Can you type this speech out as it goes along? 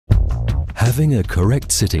Having a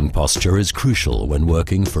correct sitting posture is crucial when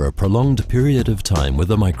working for a prolonged period of time with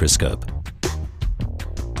a microscope.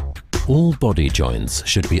 All body joints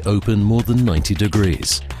should be open more than 90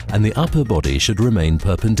 degrees, and the upper body should remain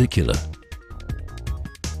perpendicular.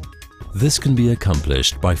 This can be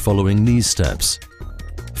accomplished by following these steps.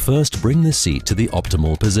 First, bring the seat to the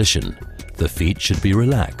optimal position. The feet should be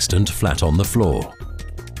relaxed and flat on the floor.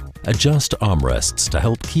 Adjust armrests to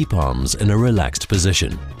help keep arms in a relaxed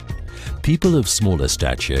position. People of smaller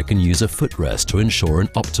stature can use a footrest to ensure an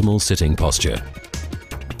optimal sitting posture.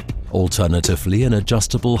 Alternatively, an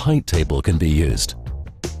adjustable height table can be used.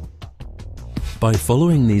 By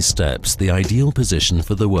following these steps, the ideal position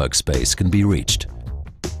for the workspace can be reached.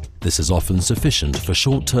 This is often sufficient for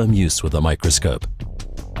short-term use with a microscope.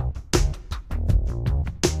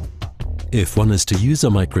 If one is to use a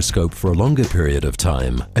microscope for a longer period of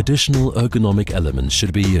time, additional ergonomic elements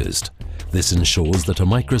should be used. This ensures that a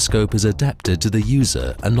microscope is adapted to the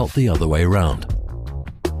user and not the other way around.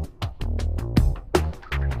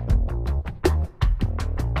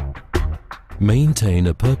 Maintain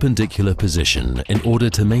a perpendicular position in order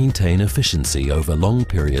to maintain efficiency over long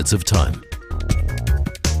periods of time.